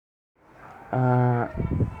Ah,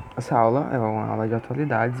 essa aula é uma aula de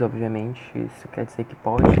atualidades, obviamente. Isso quer dizer que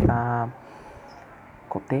pode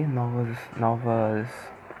ter novas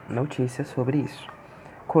notícias sobre isso.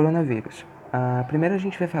 Coronavírus. Primeiro a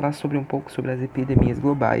gente vai falar um pouco sobre as epidemias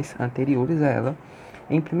globais anteriores a ela.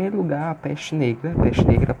 Em primeiro lugar, a peste negra,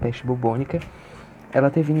 a peste bubônica. Ela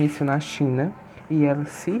teve início na China e ela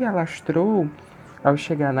se alastrou ao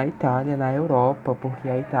chegar na Itália, na Europa, porque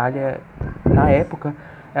a Itália, na época,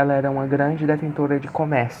 ela era uma grande detentora de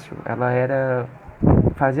comércio.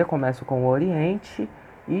 Fazia comércio com o Oriente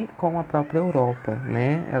e com a própria Europa,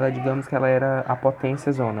 né? Digamos que ela era a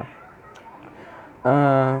potência zona.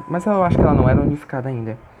 Mas eu acho que ela não era unificada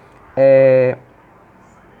ainda.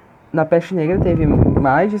 Na peste negra teve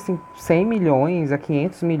mais de 100 milhões a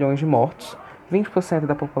 500 milhões de mortos, 20%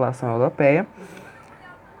 da população europeia.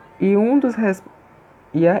 E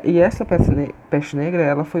essa peste negra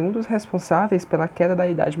ela foi um dos responsáveis pela queda da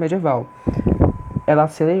Idade Medieval. Ela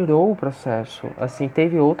acelerou o processo. Assim,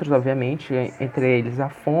 teve outros, obviamente, entre eles a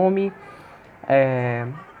fome,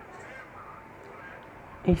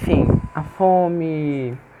 a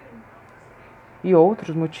fome e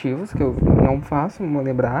outros motivos que eu não faço me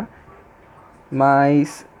lembrar,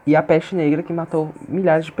 e a peste negra que matou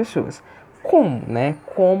milhares de pessoas. Como, né?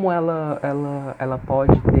 Como ela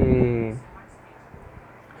pode ter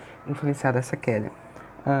influenciado essa queda?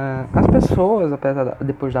 As pessoas,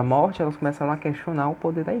 depois da morte, elas começaram a questionar o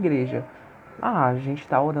poder da igreja. A gente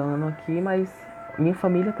está orando aqui, mas minha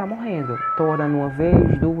família está morrendo. Estou orando uma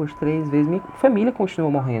vez, duas, três vezes, minha família continua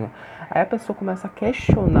morrendo. Aí a pessoa começa a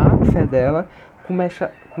questionar a fé dela,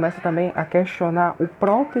 começa também a questionar o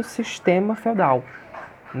próprio sistema feudal,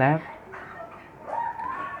 né?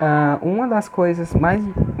 Uma das coisas mais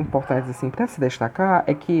importantes assim para se destacar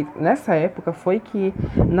é que nessa época foi que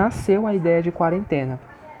nasceu a ideia de quarentena.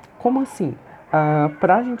 Como assim?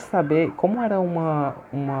 Para a gente saber como era uma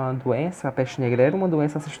doença, a peste negra era uma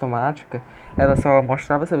doença assintomática, ela só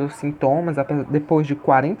mostrava seus sintomas depois de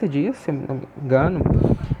 40 dias, se eu não me engano.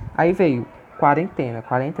 Aí veio quarentena,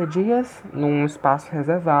 40 dias num espaço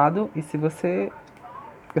reservado, e se você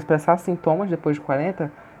expressar sintomas depois de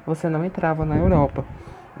 40, você não entrava na Europa.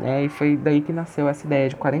 E foi daí que nasceu essa ideia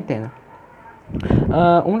de quarentena.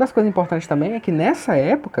 Uma das coisas importantes também é que nessa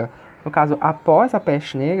época, no caso, após a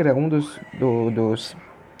peste negra, um dos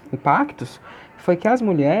impactos foi que as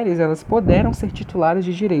mulheres elas puderam ser titulares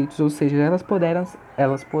de direitos, ou seja, elas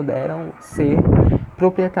puderam ser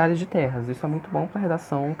proprietárias de terras. Isso é muito bom para a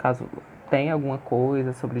redação, caso tenha alguma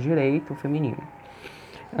coisa sobre direito feminino.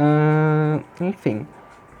 Enfim,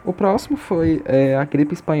 o próximo foi a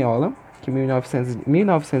gripe espanhola, que em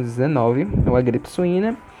 1919, ou a gripe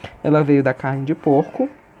suína. Ela veio da carne de porco.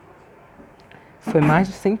 Foi mais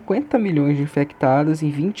de 50 milhões de infectados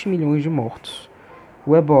e 20 milhões de mortos.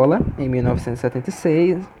 O ebola, em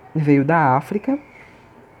 1976, veio da África.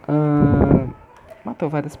 Matou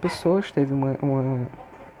várias pessoas. Teve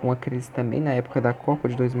uma crise também na época da Copa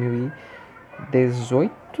de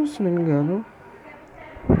 2018, se não me engano.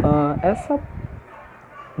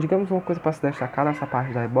 Digamos, uma coisa para se destacar dessa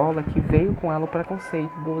parte da ebola, que veio com ela o preconceito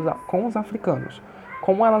com os africanos.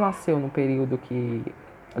 Como ela nasceu no período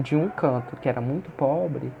de um canto que era muito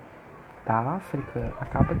pobre da África,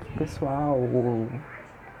 acaba que o pessoal,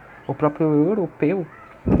 o próprio europeu,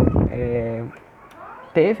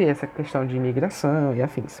 teve essa questão de imigração e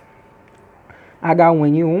afins.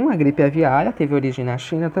 H1N1, a gripe aviária, teve origem na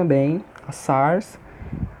China também. A SARS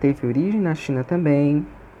teve origem na China também.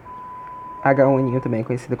 H1N1 também é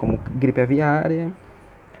conhecida como gripe aviária.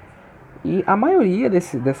 E a maioria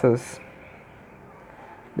dessas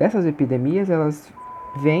epidemias, elas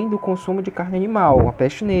vêm do consumo de carne animal. A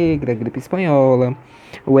peste negra, a gripe espanhola,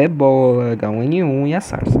 o ebola, H1N1 e a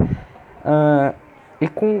SARS.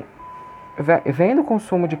 Vem do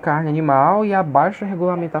consumo de carne animal e a baixa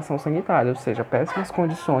regulamentação sanitária, ou seja, péssimas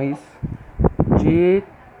condições de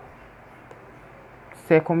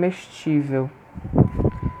ser comestível.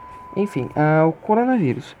 Enfim, o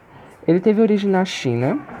coronavírus. Ele teve origem na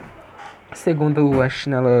China. Segundo a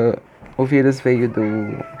China, o vírus veio do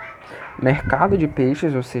mercado de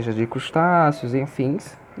peixes, ou seja, de crustáceos e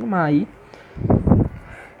afins, no mar. E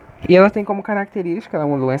ela tem como característica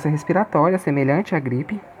uma doença respiratória semelhante à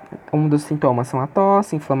gripe. Um dos sintomas são a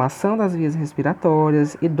tosse, inflamação das vias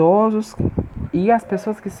respiratórias, idosos e as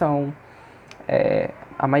pessoas que são...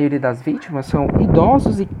 a maioria das vítimas são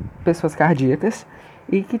idosos e pessoas cardíacas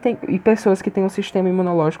e pessoas que têm um sistema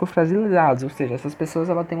imunológico fragilizado, ou seja, essas pessoas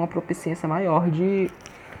ela têm uma propiciência maior de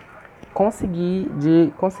conseguir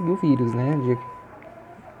o vírus, né,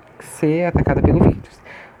 de ser atacada pelo vírus.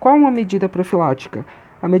 Qual uma medida profilática?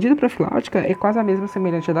 A medida profilática é quase a mesma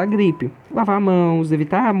semelhante à da gripe. Lavar mãos,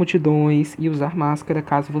 evitar multidões e usar máscara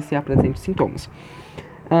caso você apresente sintomas.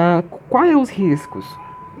 Quais os riscos?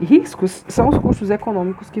 Riscos são os custos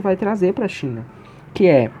econômicos que vai trazer para a China, que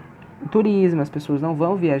é o turismo, as pessoas não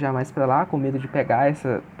vão viajar mais para lá com medo de pegar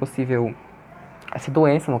essa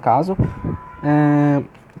doença, no caso.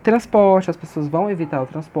 Transporte, as pessoas vão evitar o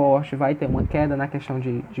transporte, vai ter uma queda na questão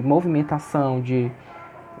de movimentação, de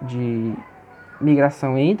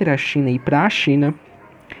migração entre a China e para a China,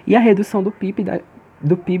 e a redução do PIB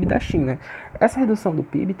da China. Essa redução do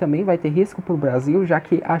PIB também vai ter risco para o Brasil, já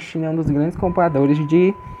que a China é um dos grandes compradores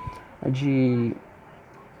de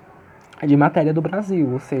matéria do Brasil,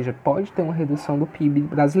 ou seja, pode ter uma redução do PIB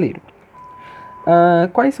brasileiro.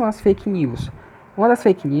 Quais são as fake news? Uma das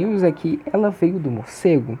fake news é que ela veio do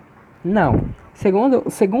morcego. Não.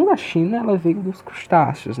 Segundo a China, ela veio dos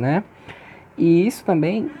crustáceos, né? E isso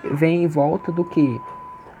também vem em volta do que?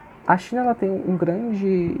 A China ela tem um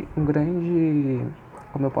grande,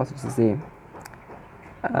 como eu posso dizer?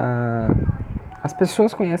 As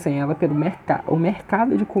pessoas conhecem ela pelo o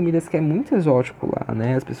mercado de comidas que é muito exótico lá,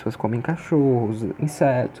 né? As pessoas comem cachorros,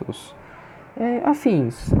 insetos,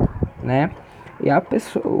 afins, né?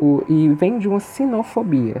 E vem de uma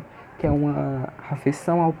sinofobia, que é uma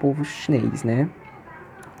afeição ao povo chinês, né?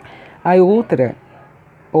 Aí outra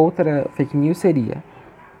fake news seria: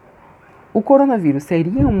 o coronavírus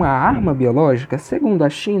seria uma arma biológica? Segundo a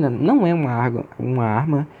China, não é uma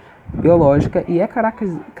arma biológica e é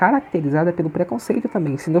caracterizada pelo preconceito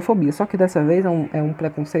também, sinofobia, só que dessa vez é um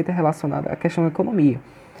preconceito relacionado à questão da economia.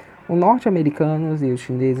 Os norte-americanos e os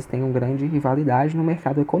chineses têm uma grande rivalidade no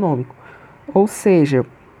mercado econômico, ou seja,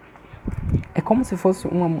 é como se fosse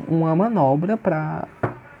uma manobra para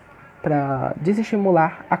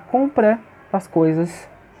desestimular a compra das coisas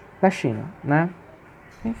da China, né?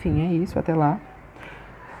 Enfim, é isso, até lá.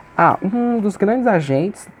 Um dos grandes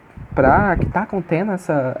agentes que está contendo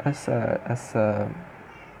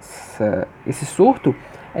esse surto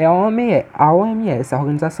é a OMS, a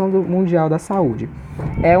Organização Mundial da Saúde.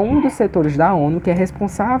 É um dos setores da ONU que é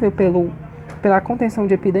responsável pela contenção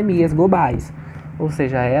de epidemias globais. Ou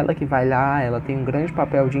seja, ela que vai lá, ela tem um grande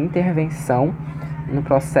papel de intervenção no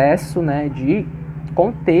processo, né, de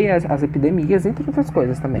conter as epidemias, entre outras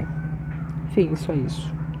coisas também. Enfim, isso é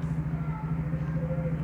isso.